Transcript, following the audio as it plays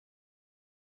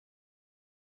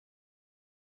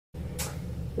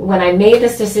when I made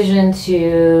this decision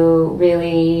to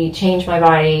really change my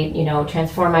body, you know,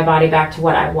 transform my body back to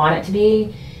what I want it to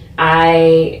be,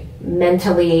 I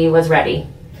mentally was ready.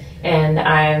 And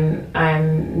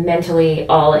I'm mentally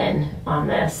all in on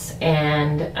this.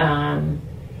 And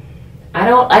I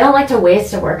don't like to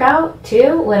waste a workout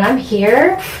too. When I'm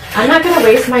here, I'm not going to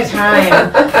waste my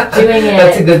time doing it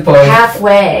That's a good point.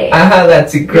 halfway.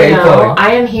 That's a great point.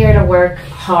 I am here to work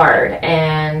hard,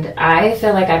 and I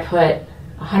feel like I put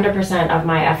 100% of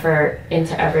my effort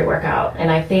into every workout. And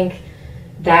I think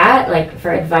that, like,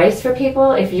 for advice for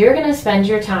people, if you're going to spend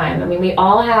your time, I mean, we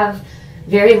all have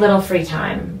very little free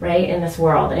time, right, in this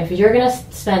world. And if you're going to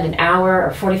spend an hour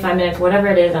or 45 minutes, whatever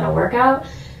it is, on a workout,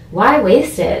 why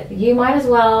waste it? You might as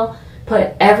well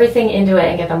put everything into it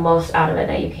and get the most out of it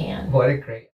that you can. What a great